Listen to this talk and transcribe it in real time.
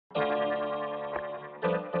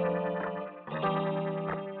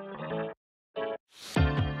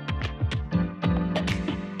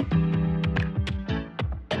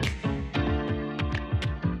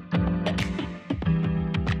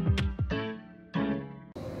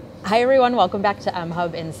Hi everyone, welcome back to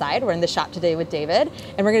mHUB Inside. We're in the shop today with David,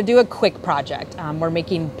 and we're gonna do a quick project. We're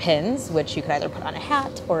making pins, which you could either put on a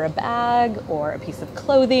hat or a bag or a piece of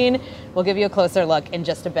clothing. We'll give you a closer look in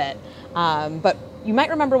just a bit. But you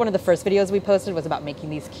might remember one of the first videos we posted was about making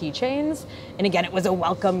these keychains. And again, it was a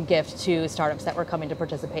welcome gift to startups that were coming to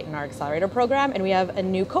participate in our accelerator program. And we have a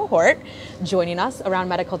new cohort joining us around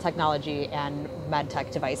medical technology and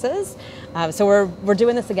MedTech devices. So we're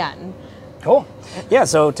doing this again. Cool. Yeah,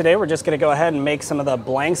 so today we're just going to go ahead and make some of the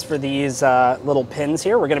blanks for these little pins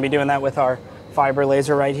here. We're going to be doing that with our fiber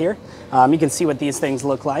laser right here. You can see what these things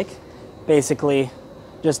look like. Basically,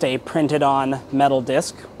 just a printed on metal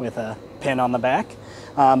disc with a pin on the back.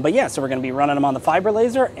 But yeah, so we're going to be running them on the fiber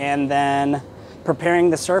laser and then preparing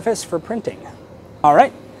the surface for printing. All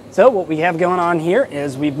right, so what we have going on here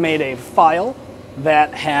is we've made a file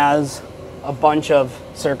that has a bunch of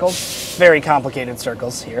circles, very complicated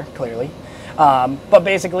circles here, clearly. But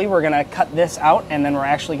basically we're gonna cut this out, and then we're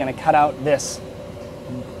actually gonna cut out this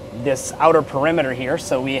outer perimeter here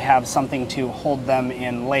so we have something to hold them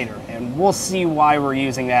in later. And we'll see why we're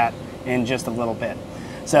using that in just a little bit.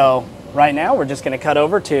 So right now we're just gonna cut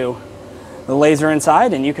over to the laser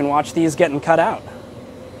inside, and you can watch these getting cut out.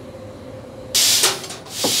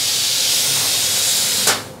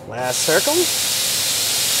 Last circle.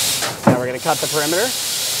 Now we're gonna cut the perimeter.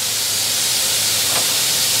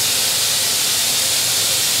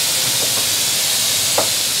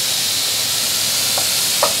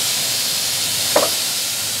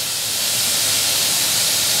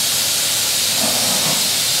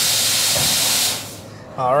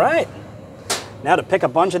 All right, now to pick a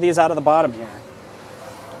bunch of these out of the bottom here.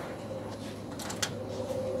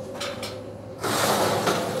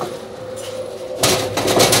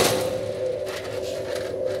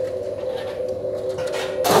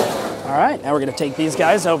 All right, now we're gonna take these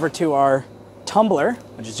guys over to our tumbler,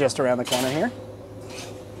 which is just around the corner here.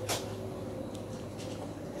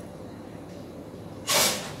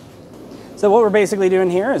 So what we're basically doing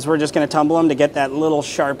here is we're just going to tumble them to get that little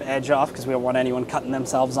sharp edge off because we don't want anyone cutting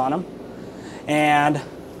themselves on them. And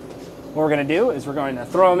what we're going to do is we're going to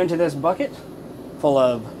throw them into this bucket full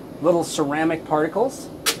of little ceramic particles,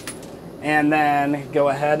 and then go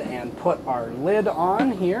ahead and put our lid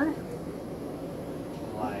on here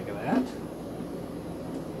like that.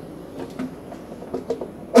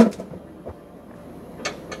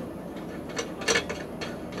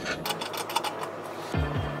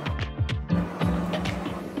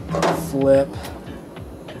 Flip.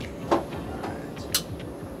 All right.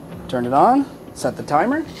 Turn it on, set the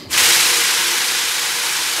timer.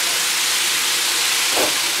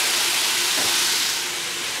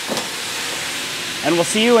 And we'll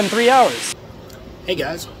see you in 3 hours. Hey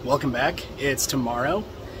guys, welcome back. It's tomorrow,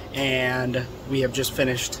 and we have just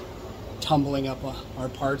finished tumbling up our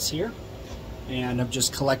parts here, and I've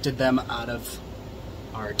just collected them out of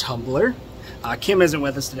our tumbler. Kim isn't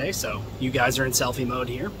with us today, so you guys are in selfie mode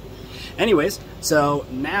here. Anyways, so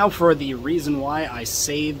now for the reason why I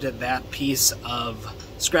saved that piece of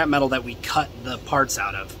scrap metal that we cut the parts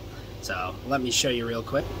out of. So let me show you real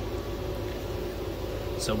quick.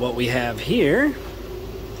 So what we have here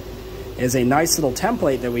is a nice little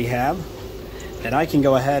template that we have that I can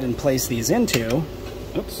go ahead and place these into.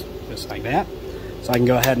 Oops, just like that. So I can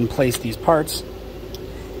go ahead and place these parts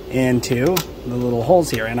into the little holes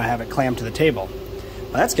here, and I have it clamped to the table.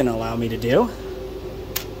 Well, that's going to allow me to do,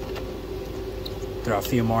 throw a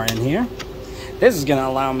few more in here. This is going to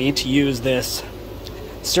allow me to use this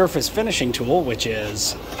surface finishing tool, which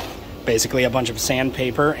is basically a bunch of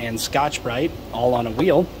sandpaper and Scotch-Brite all on a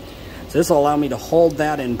wheel. So this will allow me to hold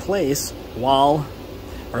that in place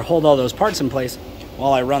hold all those parts in place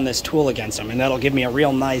while I run this tool against them, and that'll give me a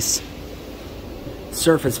real nice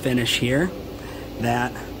surface finish here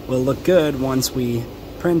that will look good once we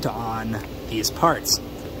print on these parts.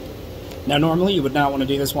 Now normally you would not want to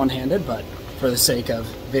do this one-handed, but for the sake of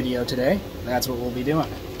video today, that's what we'll be doing.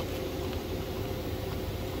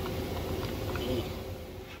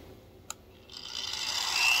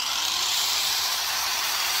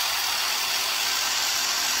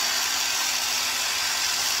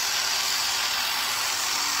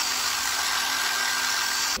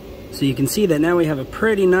 So you can see that now we have a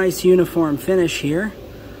pretty nice uniform finish here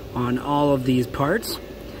on all of these parts.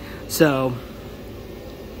 So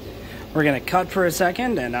we're going to cut for a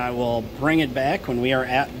second, and I will bring it back when we are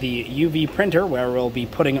at the UV printer, where we'll be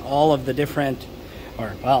putting all of the different,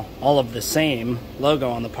 or well, all of the same logo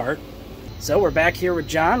on the part. So we're back here with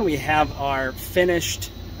John. We have our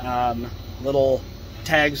finished little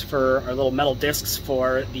tags for our little metal discs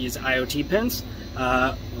for these IoT pins.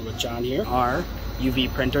 With John here, our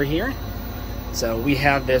UV printer here. So we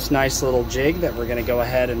have this nice little jig that we're gonna go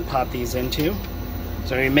ahead and pop these into.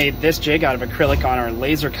 So we made this jig out of acrylic on our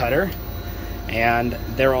laser cutter, and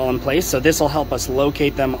they're all in place. So this will help us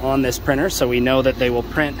locate them on this printer so we know that they will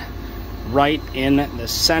print right in the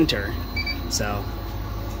center. So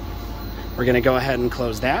we're gonna go ahead and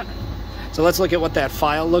close that. So let's look at what that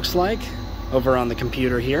file looks like over on the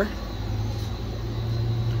computer here.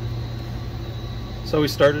 So we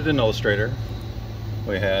started in Illustrator.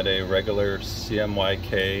 We had a regular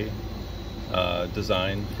CMYK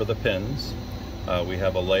design for the pins. We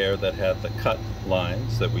have a layer that had the cut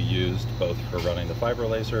lines that we used both for running the fiber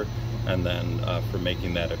laser and then for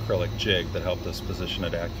making that acrylic jig that helped us position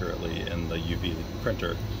it accurately in the UV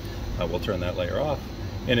printer. We'll turn that layer off.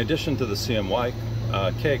 In addition to the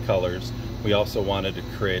CMYK colors, we also wanted to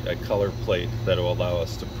create a color plate that will allow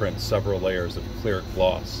us to print several layers of clear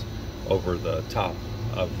gloss over the top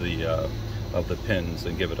of the pins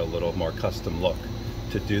and give it a little more custom look.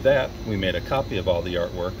 To do that, we made a copy of all the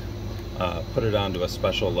artwork, put it onto a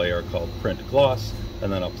special layer called Print Gloss,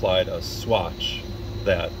 and then applied a swatch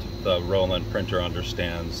that the Roland printer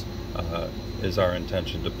understands is our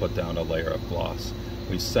intention to put down a layer of gloss.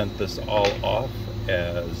 We sent this all off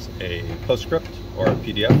as a PostScript or a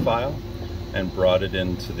PDF file and brought it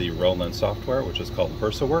into the Roland software, which is called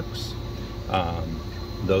VersaWorks.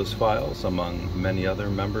 Those files, among many other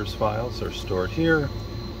members' files, are stored here.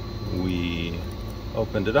 We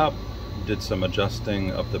opened it up, did some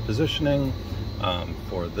adjusting of the positioning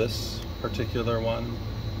for this particular one.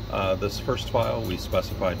 This first file, we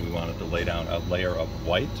specified we wanted to lay down a layer of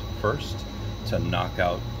white first to knock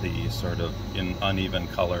out the sort of uneven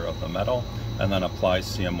color of the metal, and then apply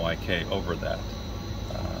CMYK over that.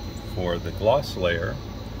 For the gloss layer,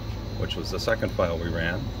 which was the second file we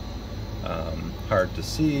ran, hard to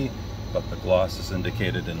see, but the gloss is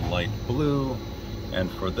indicated in light blue.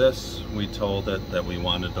 And for this, we told it that we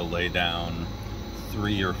wanted to lay down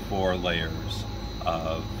 3 or 4 layers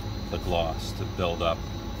of the gloss to build up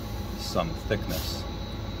some thickness.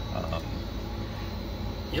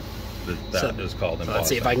 Yep. That is called embossing. Let's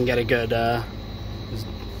see if I can get a good,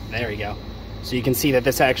 there we go. So you can see that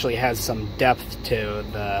this actually has some depth to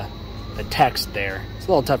the text there. It's a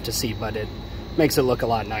little tough to see, but it makes it look a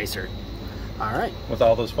lot nicer. All right. With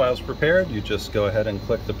all those files prepared, you just go ahead and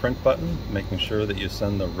click the print button, making sure that you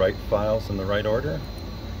send the right files in the right order,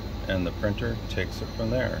 and the printer takes it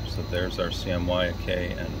from there. So there's our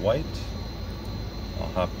CMYK and white. I'll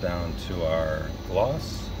hop down to our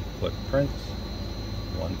gloss, click print,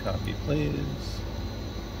 1 copy please.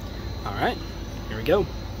 All right, here we go.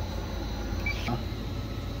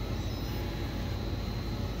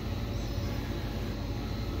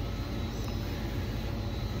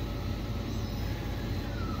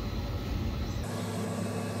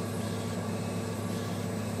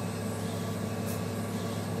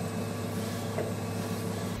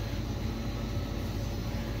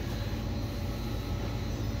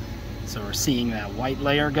 So we're seeing that white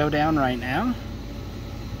layer go down right now.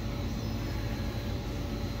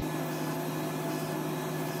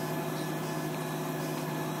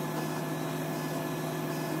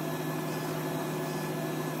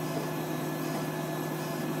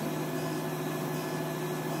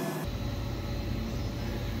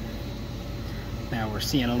 Now we're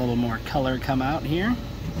seeing a little more color come out here.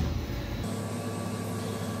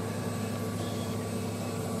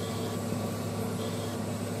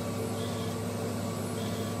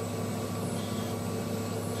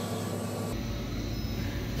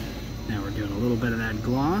 Now we're doing a little bit of that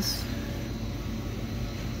gloss.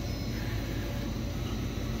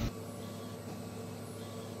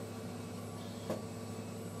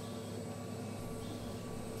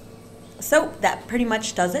 So that pretty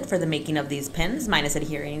much does it for the making of these pins, minus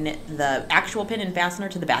adhering the actual pin and fastener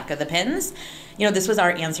to the back of the pins. You know, this was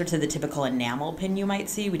our answer to the typical enamel pin you might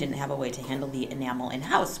see. We didn't have a way to handle the enamel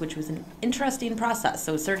in-house, which was an interesting process.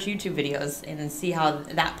 So search YouTube videos and see how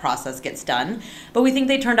that process gets done. But we think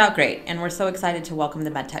they turned out great, and we're so excited to welcome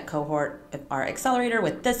the MedTech cohort of our accelerator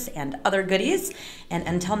with this and other goodies. And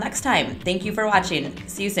until next time, thank you for watching.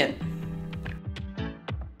 See you soon.